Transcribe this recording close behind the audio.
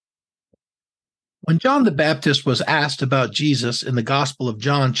When John the Baptist was asked about Jesus in the Gospel of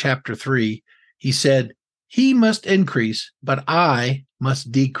John, chapter 3, he said, "He must increase, but I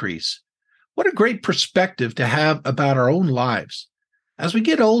must decrease." What a great perspective to have about our own lives. As we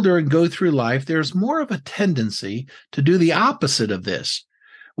get older and go through life, there's more of a tendency to do the opposite of this.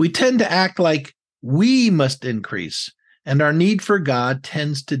 We tend to act like we must increase, and our need for God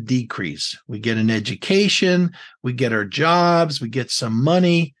tends to decrease. We get an education, we get our jobs, we get some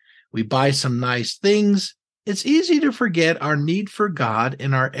money, we buy some nice things. It's easy to forget our need for God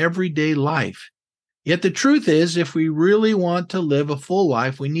in our everyday life. Yet the truth is, if we really want to live a full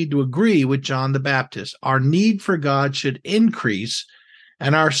life, we need to agree with John the Baptist. Our need for God should increase,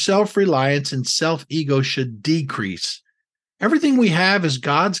 and our self-reliance and self-ego should decrease. Everything we have is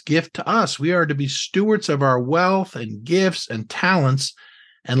God's gift to us. We are to be stewards of our wealth and gifts and talents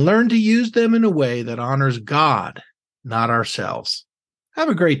and learn to use them in a way that honors God, not ourselves. Have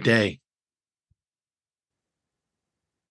a great day.